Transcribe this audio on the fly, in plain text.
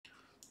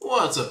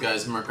What's up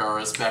guys,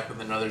 Mercaris back with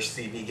another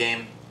CV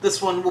game.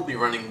 This one we'll be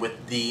running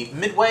with the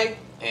Midway,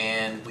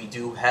 and we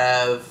do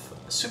have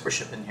a super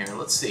ship in here.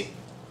 Let's see.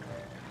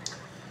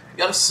 We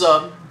got a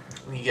sub,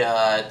 we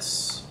got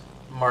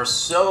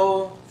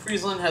Marceau.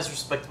 Friesland has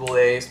respectable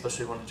A,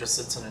 especially when it just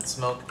sits in its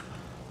smoke.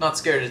 Not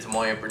scared of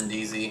Midway or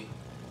Brindisi.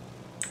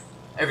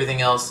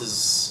 Everything else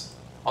is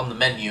on the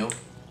menu,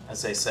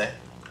 as they say.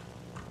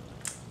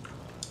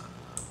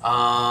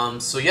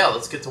 So yeah,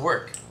 let's get to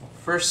work.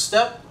 First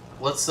step,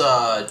 let's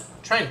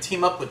try and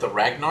team up with the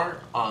Ragnar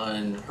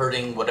on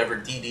hurting whatever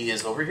DD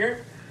is over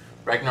here.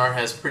 Ragnar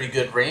has pretty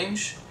good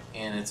range,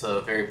 and it's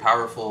a very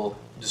powerful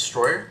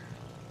destroyer.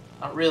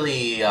 Not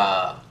really,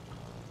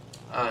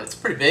 it's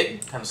pretty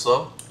big, kind of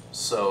slow,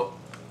 so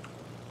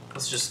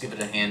let's just give it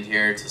a hand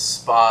here to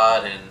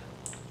spot and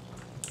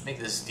make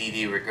this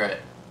DD regret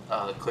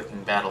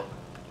clicking battle.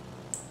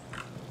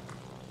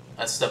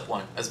 That's step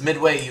one. As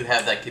Midway, you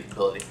have that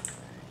capability.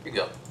 Here you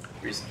go.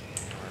 Reason.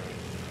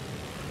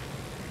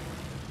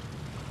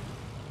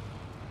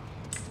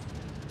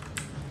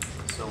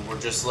 So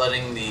we're just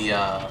letting the,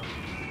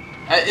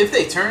 if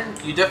they turn,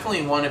 you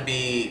definitely want to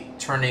be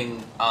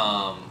turning,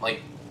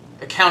 like,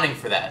 accounting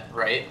for that,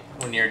 right?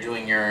 When you're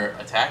doing your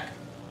attack.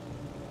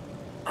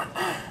 So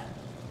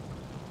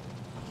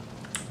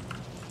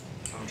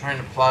I'm trying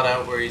to plot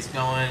out where he's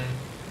going.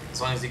 As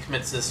long as he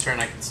commits this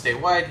turn, I can stay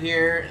wide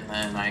here, and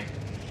then I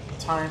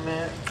time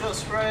it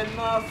just right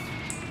enough.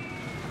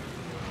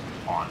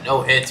 Oh,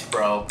 no hits,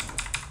 bro.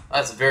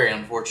 That's very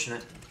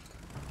unfortunate.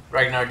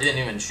 Ragnar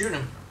didn't even shoot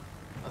him.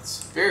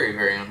 That's very,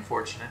 very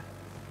unfortunate.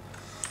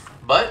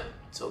 But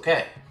it's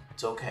okay.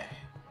 It's okay.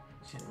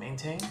 You can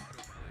maintain.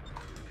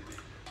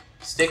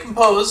 Stay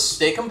composed.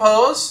 Stay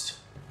composed.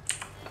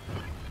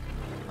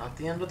 Not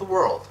the end of the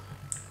world.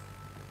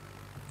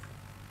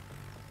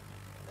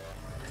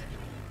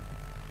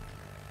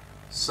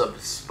 Sub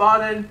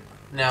spotted.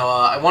 Now,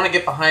 I want to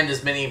get behind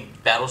as many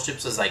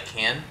battleships as I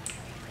can.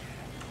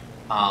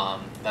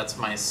 That's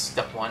my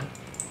step one.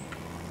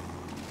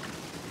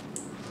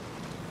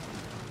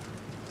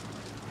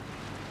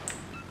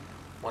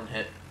 One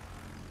hit.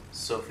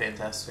 So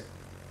fantastic.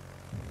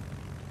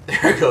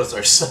 There goes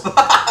our sub.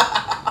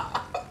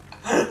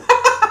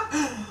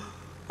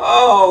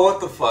 Oh, what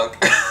the fuck.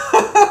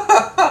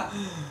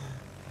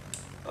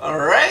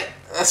 Alright,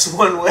 that's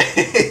one way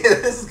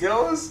this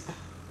goes.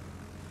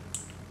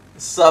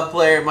 Sub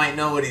player might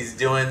know what he's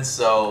doing,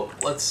 so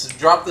let's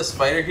drop this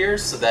fighter here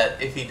so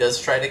that if he does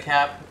try to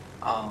cap,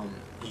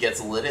 he gets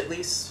lit at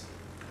least.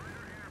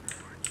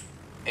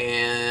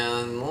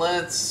 And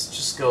let's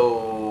just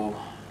go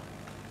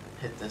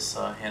hit this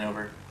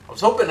Hanover. I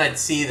was hoping I'd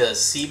see the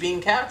C being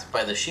capped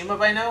by the Shima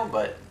by now,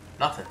 but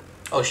nothing.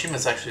 Oh,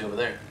 Shima's actually over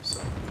there.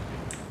 So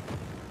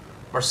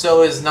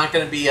Marceau is not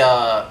going to be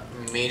a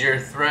major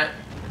threat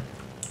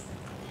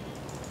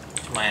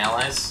to my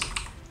allies.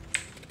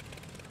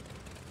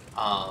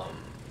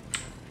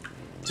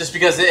 Just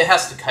because it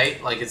has to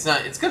kite, like it's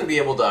going to be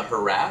able to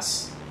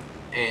harass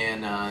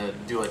and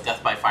do a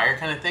death by fire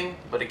kind of thing,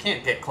 but it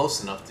can't get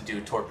close enough to do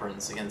torp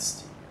runs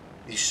against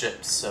these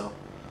ships, so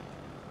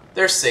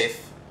they're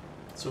safe.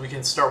 So we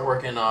can start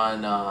working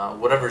on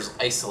whatever's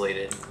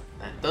isolated.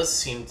 That does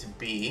seem to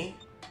be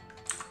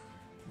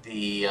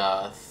the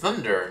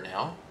Thunder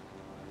now.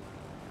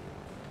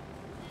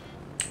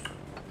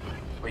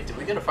 Wait, did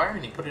we get a fire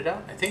and he put it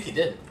out? I think he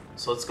did.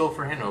 So let's go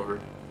for Hanover.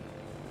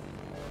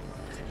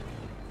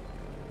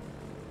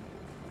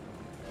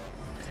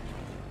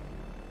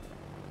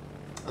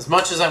 As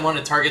much as I want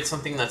to target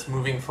something that's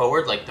moving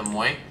forward, like the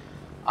Moy,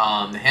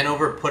 the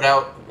Hanover put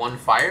out one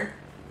fire.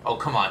 Oh,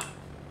 come on.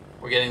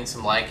 We're getting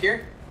some lag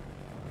here.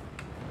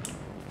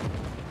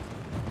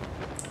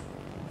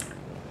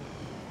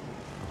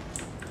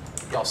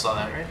 Y'all saw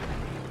that, right?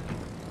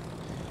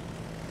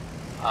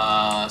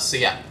 So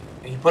yeah,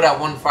 he put out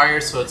one fire,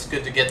 so it's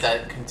good to get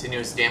that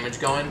continuous damage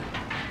going.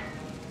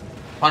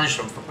 Punish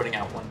him for putting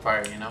out one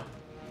fire, you know?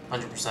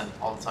 100%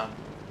 all the time.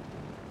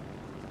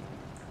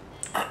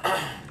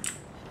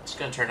 Just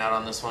gonna turn out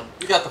on this one.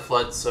 We got the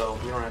flood, so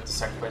we don't have to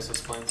sacrifice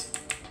those planes.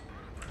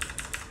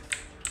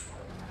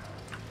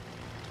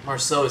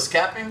 Marceau is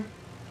capping.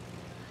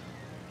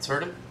 Let's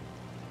hurt him.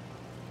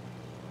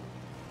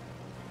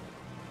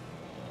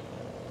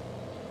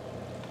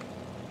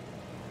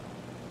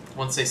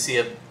 Once they see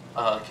a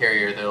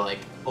carrier, they're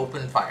like,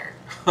 open fire.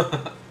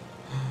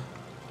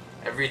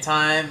 Every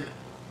time,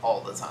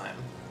 all the time.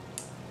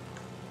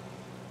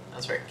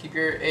 That's right. Keep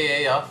your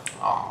AA off.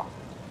 Aw.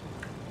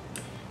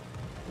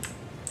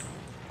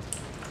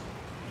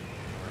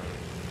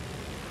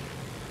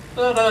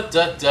 Da da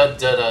da da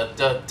da da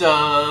da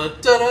da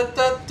da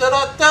da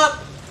da da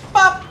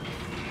bop.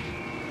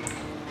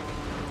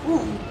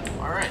 Ooh,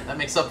 alright, that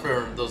makes up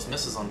for those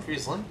misses on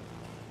Friesland.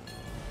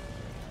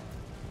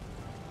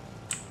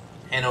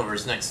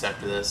 Hanover's next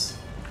after this.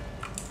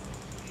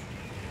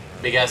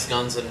 Big ass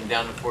guns and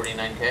down to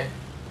 49k.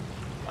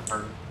 Got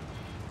hurt.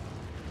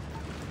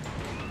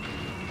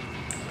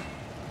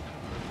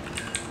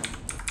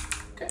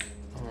 Okay,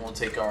 and we'll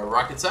take our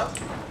rockets out.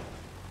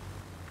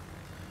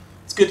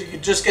 It's good to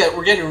just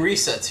we're getting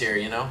resets here,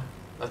 you know?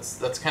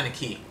 That's kind of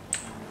key.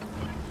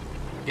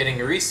 Getting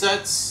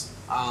resets,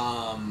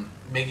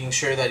 making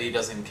sure that he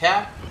doesn't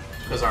cap,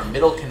 because our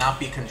middle cannot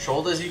be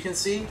controlled, as you can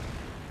see.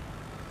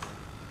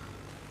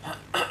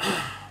 I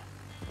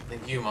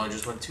think Yumo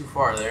just went too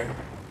far there.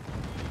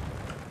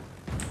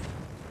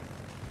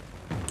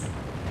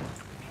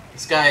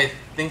 This guy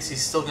thinks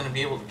he's still going to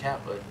be able to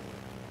cap, but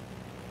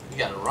you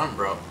gotta run,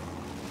 bro.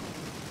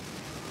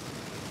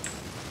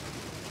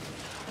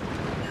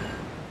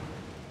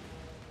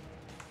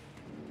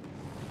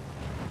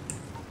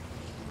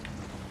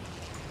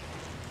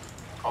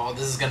 Oh,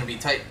 this is going to be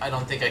tight. I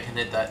don't think I can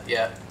hit that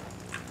yet.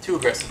 Too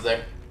aggressive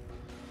there.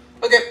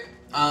 Okay,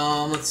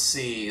 let's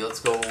see. Let's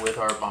go with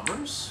our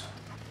bombers.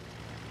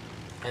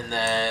 And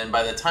then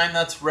by the time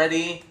that's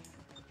ready,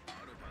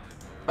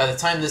 by the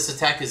time this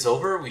attack is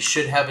over, we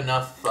should have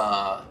enough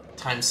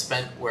time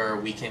spent where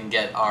we can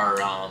get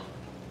our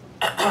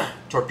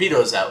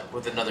torpedoes out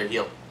with another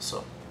heal.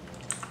 So,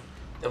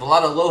 they have a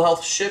lot of low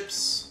health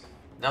ships.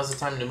 Now's the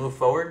time to move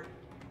forward.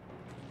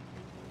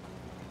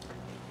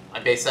 I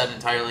base that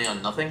entirely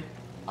on nothing.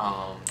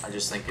 I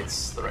just think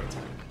it's the right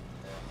time.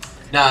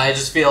 Nah, I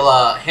just feel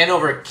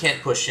Hanover can't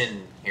push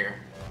in here.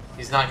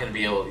 He's not going to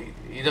be able...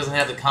 He doesn't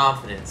have the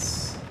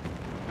confidence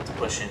to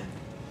push in.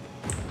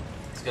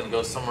 He's going to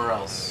go somewhere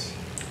else.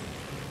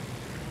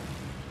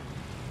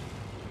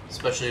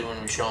 Especially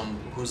when we show him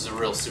who's the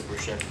real super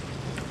ship.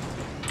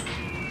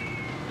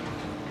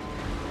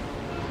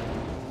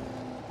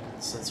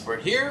 Since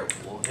we're here,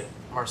 we'll hit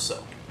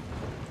Marceau.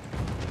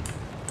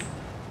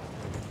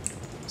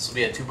 This will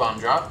be a 2-bomb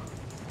drop.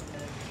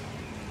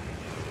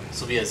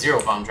 This will be a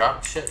 0-bomb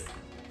drop. Shit.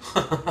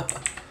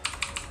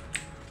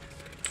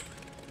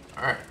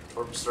 Alright,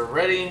 torps are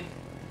ready.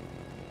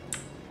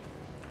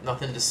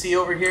 Nothing to see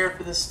over here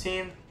for this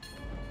team.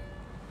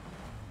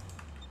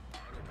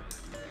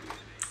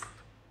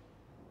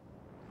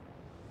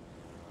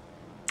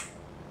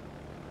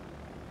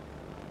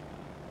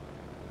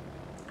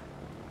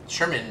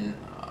 Sherman,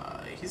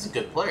 he's a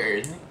good player,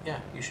 isn't he?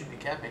 Yeah, you should be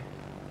capping.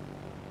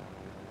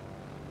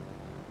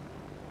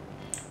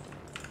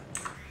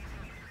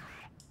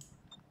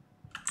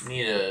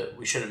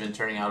 We should have been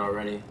turning out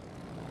already.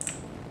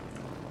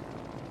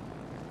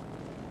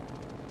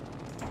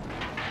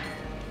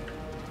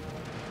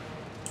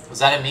 Was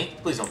that at me?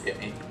 Please don't be at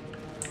me.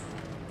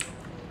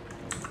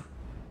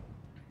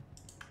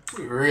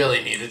 We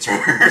really need a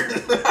turn.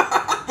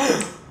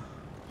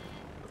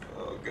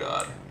 Oh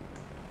god.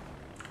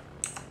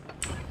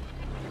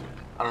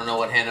 I don't know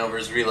what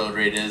Hanover's reload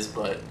rate is,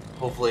 but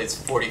hopefully it's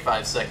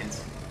 45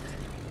 seconds.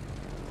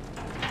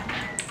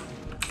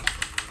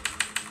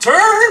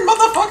 Turn,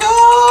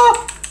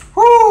 motherfucker!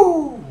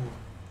 Woo!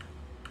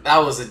 That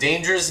was a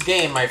dangerous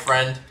game, my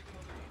friend.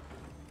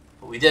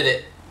 But we did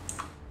it.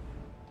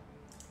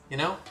 You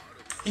know?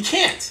 He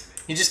can't.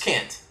 He just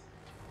can't.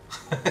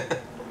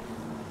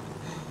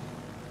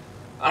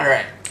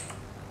 Alright.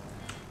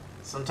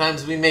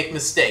 Sometimes we make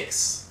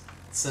mistakes.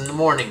 It's in the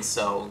morning,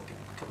 so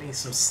cut me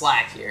some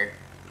slack here.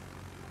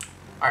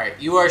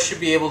 Alright, UR should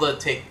be able to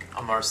take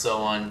a Marceau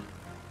on.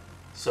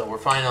 So we're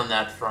fine on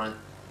that front.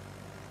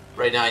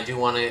 Right now I do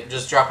want to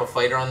just drop a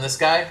fighter on this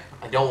guy.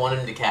 I don't want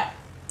him to cap.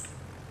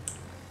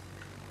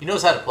 He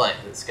knows how to play,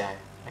 this guy.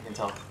 I can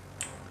tell.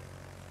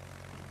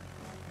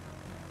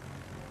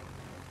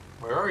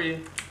 Where are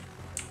you?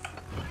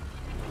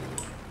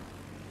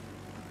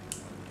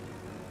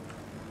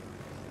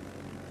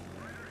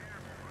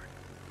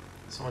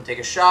 Someone take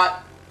a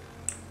shot.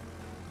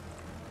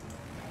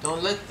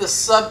 Don't let the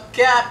sub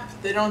cap.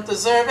 They don't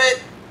deserve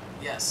it.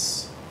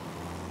 Yes.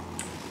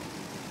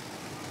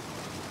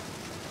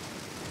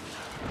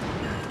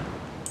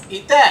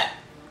 Eat that.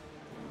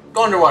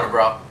 Go underwater,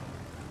 bro.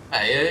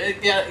 Hey,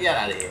 get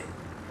out of here.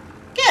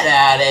 Get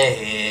out of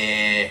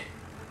here.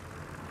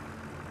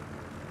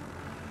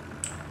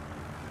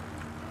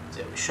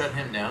 So we shut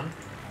him down.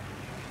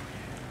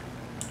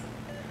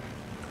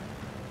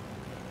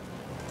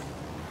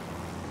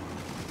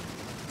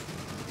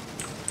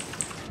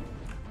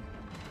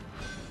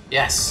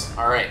 Yes.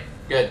 All right.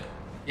 Good.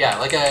 Yeah,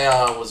 like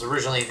I was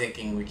originally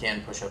thinking, we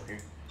can push up here.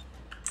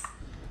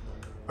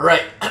 All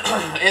right,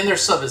 and their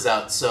sub is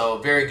out, so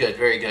very good,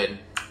 very good.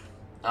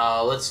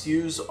 Let's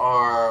use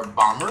our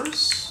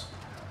bombers.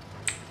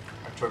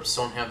 Our torps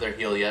don't have their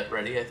heal yet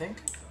ready, I think.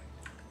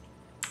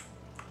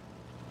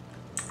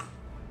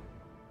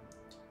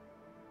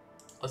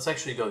 Let's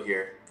actually go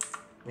here.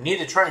 We need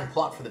to try and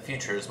plot for the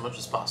future as much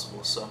as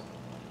possible, so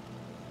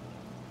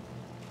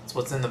that's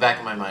what's in the back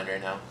of my mind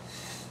right now.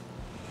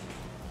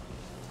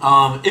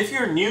 If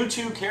you're new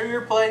to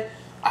carrier play,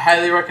 I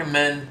highly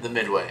recommend the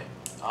Midway.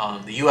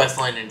 The US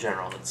line in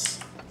general. It's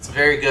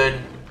very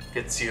good.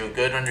 Gets you a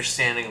good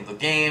understanding of the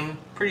game.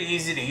 Pretty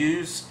easy to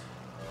use.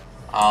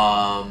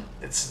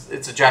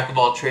 It's a jack of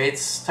all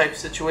trades type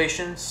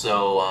situation.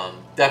 So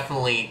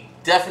definitely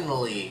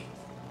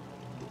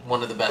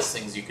one of the best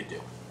things you could do.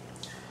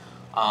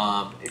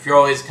 If you're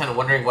always kind of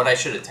wondering what I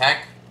should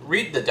attack,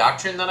 read the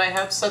doctrine that I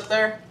have set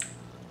there.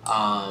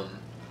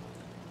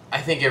 I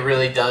think it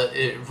really does.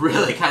 It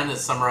really kind of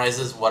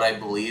summarizes what I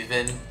believe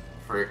in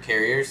for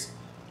carriers,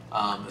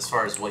 as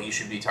far as what you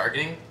should be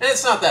targeting. And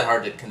it's not that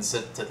hard to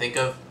think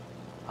of,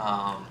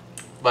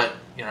 but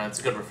you know, it's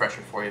a good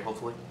refresher for you,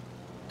 hopefully.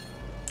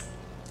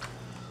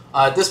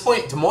 At this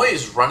point, Demoy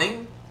is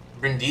running,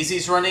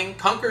 Brindisi's running,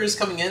 Conquer is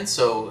coming in,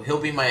 so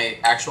he'll be my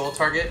actual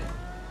target.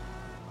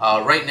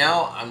 Right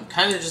now, I'm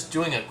kind of just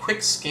doing a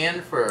quick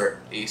scan for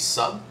a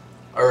sub,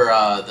 or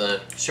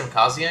the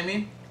Shimkaze, I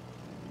mean,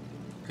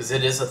 because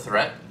it is a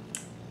threat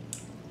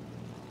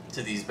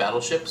to these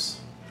battleships.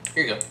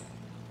 Here you go.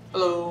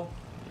 Hello.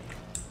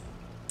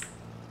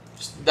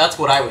 That's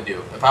what I would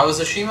do. If I was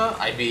a Shima,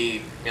 I'd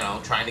be, you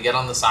know, trying to get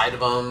on the side of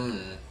them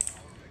and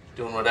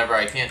doing whatever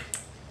I can.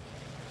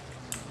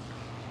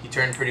 He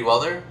turned pretty well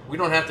there. We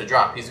don't have to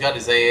drop. He's got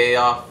his AA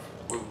off.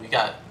 We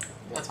got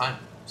time.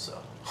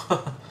 So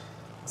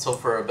let's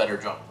hope for a better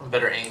drop, a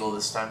better angle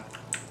this time.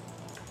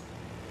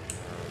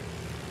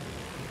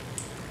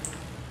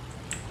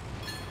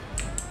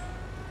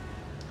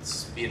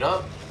 Speed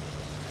up.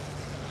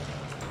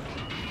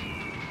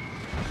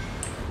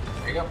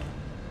 There you go.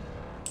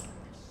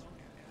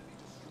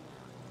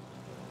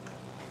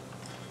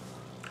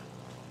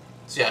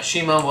 So yeah,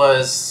 Shima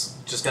was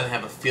just gonna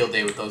have a field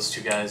day with those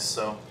two guys,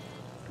 so.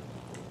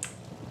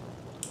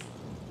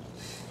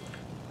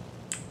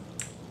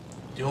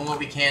 Doing what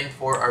we can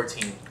for our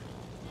team.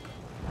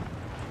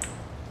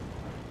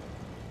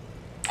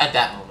 At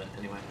that moment,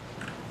 anyway.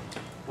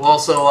 We'll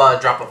also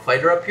drop a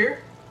fighter up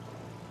here,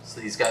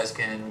 so these guys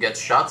can get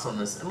shots on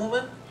this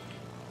Immelman.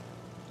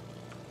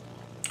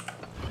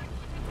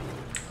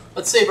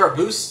 Let's save our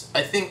boost.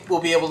 I think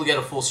we'll be able to get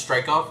a full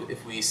strike off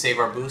if we save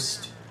our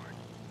boost.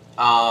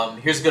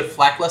 Here's a good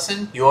flak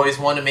lesson. You always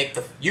want to make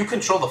you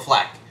control the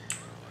flak.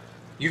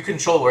 You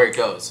control where it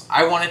goes.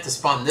 I want it to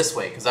spawn this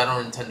way because I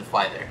don't intend to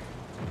fly there.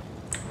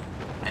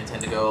 I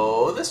intend to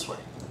go this way.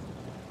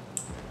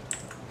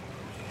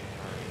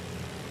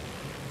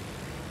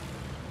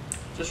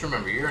 Just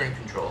remember, you're in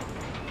control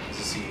as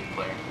a CD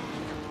player,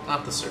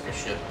 not the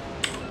circus ship.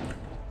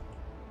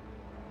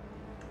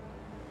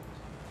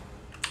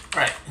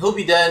 Alright, he'll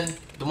be dead.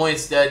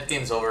 Demoy's dead.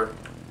 Game's over.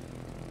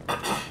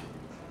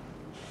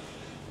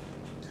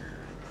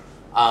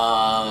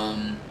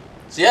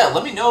 So yeah,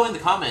 let me know in the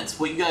comments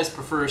what you guys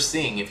prefer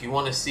seeing. If you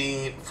want to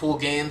see full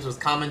games with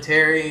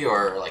commentary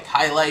or like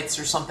highlights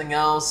or something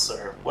else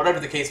or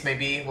whatever the case may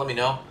be, let me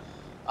know.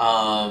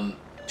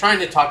 Trying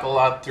to talk a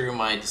lot through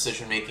my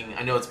decision making.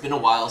 I know it's been a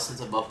while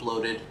since I've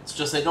uploaded. It's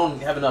just I don't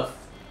have enough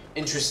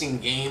interesting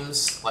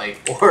games,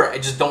 like, or I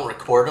just don't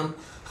record them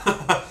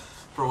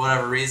for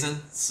whatever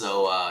reason.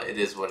 So it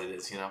is what it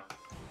is, you know.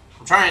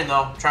 I'm trying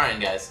though. I'm trying,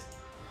 guys.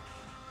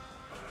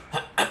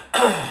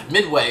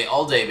 Midway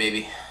all day,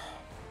 baby.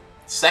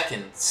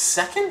 Second?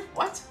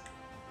 What?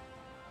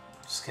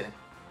 Just kidding.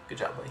 Good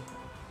job, buddy.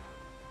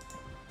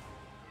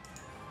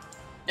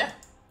 Yeah,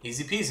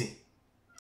 easy peasy.